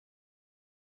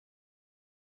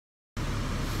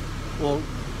Well,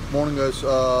 morning guys.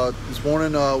 This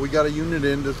morning we got a unit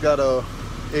in that's got a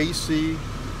AC.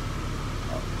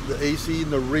 The AC in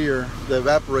the rear, the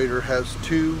evaporator, has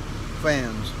two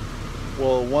fans.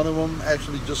 Well, one of them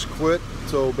actually just quit,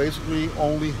 so basically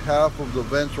only half of the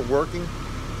vents are working,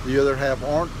 the other half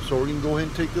aren't. So we're going to go ahead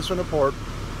and take this one apart,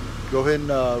 go ahead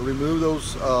and remove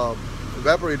those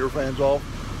evaporator fans off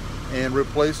and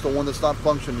replace the one that's not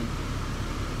functioning.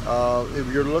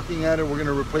 If you're looking at it, we're going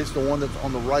to replace the one that's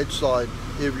on the right side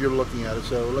if you're looking at it.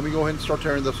 So let me go ahead and start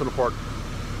tearing this one apart.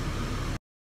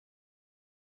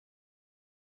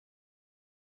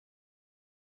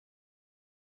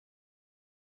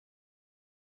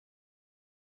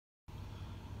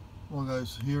 Well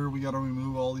guys, here we got to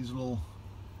remove all these little,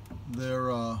 they're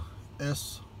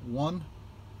S1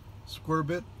 square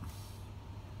bit.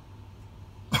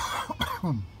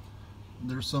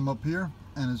 There's some up here,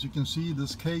 and as you can see,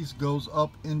 this case goes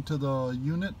up into the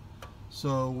unit,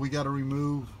 so we got to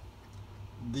remove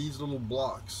these little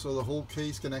blocks so the whole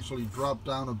case can actually drop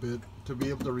down a bit to be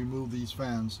able to remove these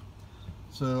fans.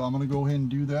 So I'm going to go ahead and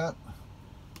do that.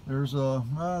 There's a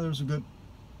good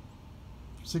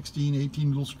 16, 18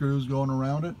 little screws going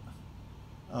around it.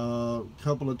 A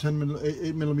couple of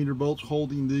 8 millimeter bolts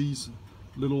holding these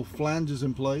little flanges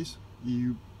in place.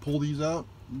 You pull these out,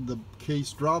 the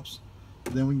case drops.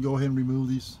 Then we can go ahead and remove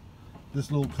this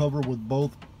little cover with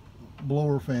both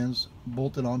blower fans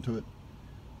bolted onto it.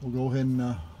 We'll go ahead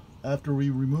and after we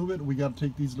remove it, we got to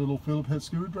take these little Phillips head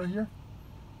screws right here,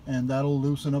 and that'll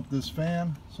loosen up this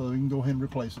fan so we can go ahead and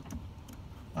replace it.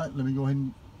 All right, let me go ahead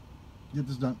and get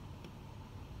this done.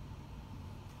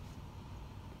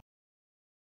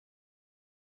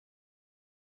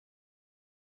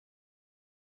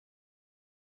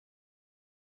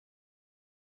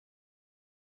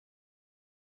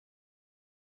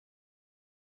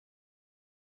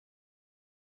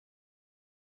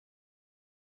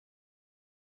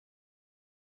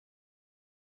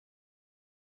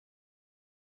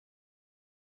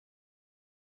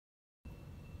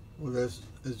 Well guys,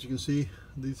 as you can see,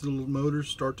 these little motors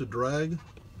start to drag,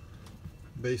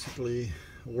 basically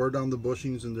wear down the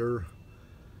bushings, and they're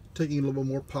taking a little bit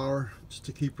more power just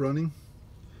to keep running.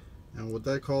 And what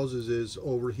that causes is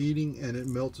overheating, and it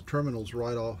melts the terminals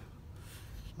right off.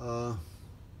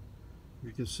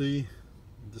 You can see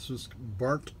this is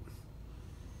burnt,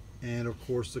 and of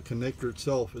course the connector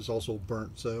itself is also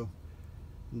burnt, so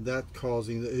that's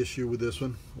causing the issue with this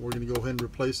one. We're going to go ahead and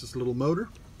replace this little motor,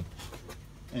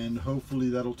 and hopefully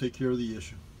that'll take care of the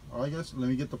issue. Alright guys, let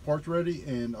me get the parts ready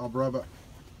and I'll be right back.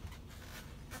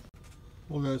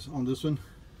 Well guys, on this one,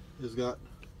 it's got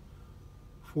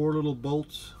 4 little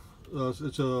bolts.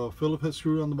 It's a Phillips head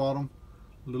screw on the bottom,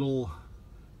 little,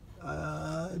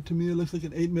 to me it looks like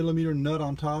an 8 millimeter nut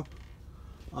on top,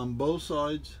 on both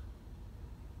sides,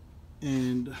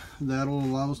 and that'll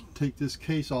allow us to take this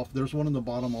case off. There's one in the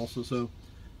bottom also, so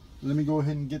let me go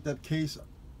ahead and get that case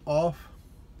off.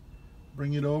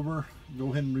 Bring it over,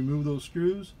 go ahead and remove those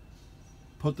screws,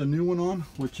 put the new one on,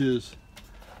 which is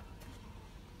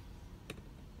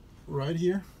right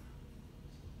here.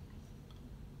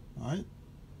 Alright,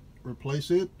 replace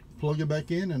it, plug it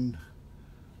back in, and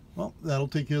well, that'll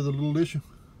take care of the little issue.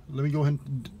 Let me go ahead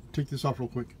and take this off real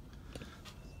quick.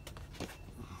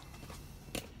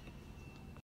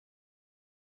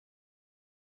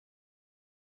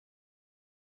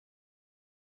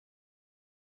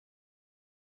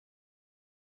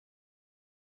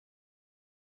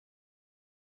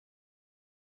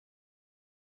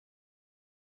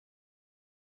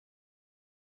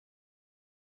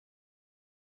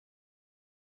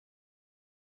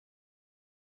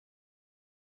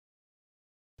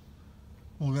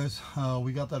 Well guys,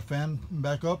 we got that fan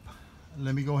back up.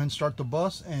 Let me go ahead and start the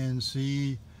bus and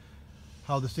see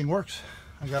how this thing works.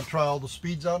 I got to try all the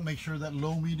speeds out, make sure that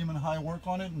low, medium, and high work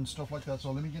on it and stuff like that.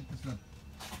 So let me get this done.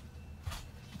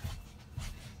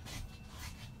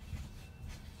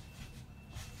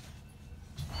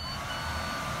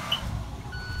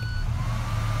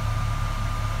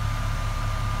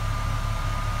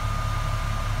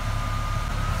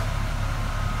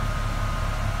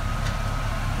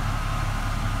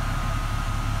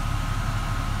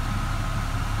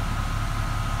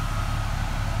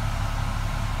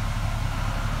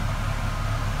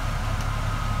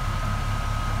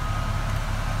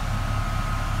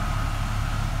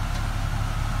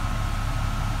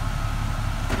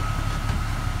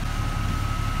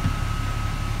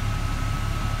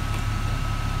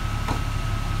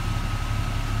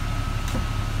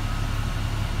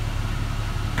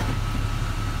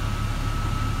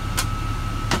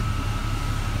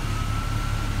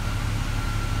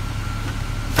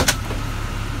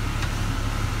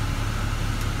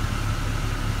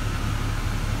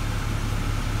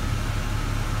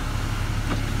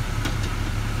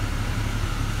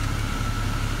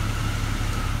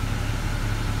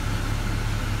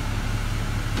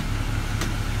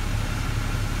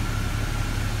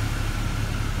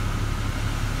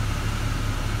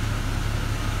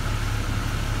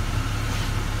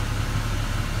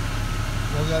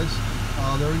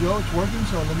 there we go, it's working.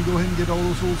 So let me go ahead and get all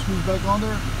those old screws back on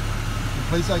there,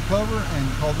 replace that cover, and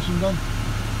call this one done.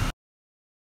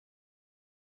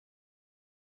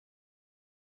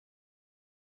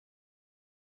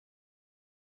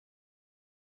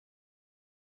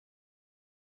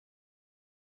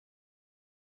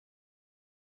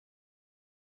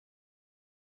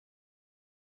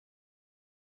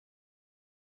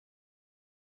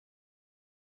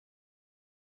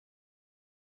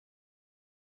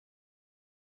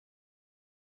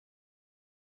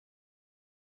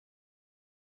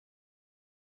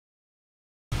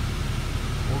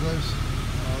 Guys,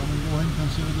 I'm going to go ahead and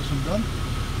consider this one done.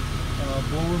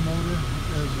 Blower motor,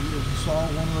 as you saw,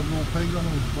 one of the little pegs on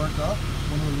it was burnt up.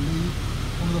 One of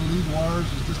the lead wires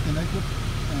is disconnected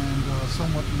and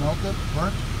somewhat melted,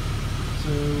 burnt. So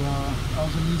that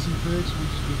was an easy fix. We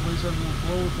just replaced that little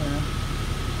blower fan,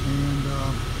 and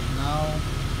now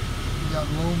we got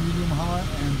low, medium, high,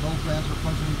 and both fans are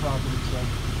functioning properly. So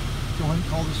go ahead and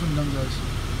call this one done, guys.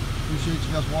 Appreciate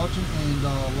you guys watching, and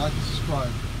like and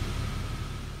subscribe.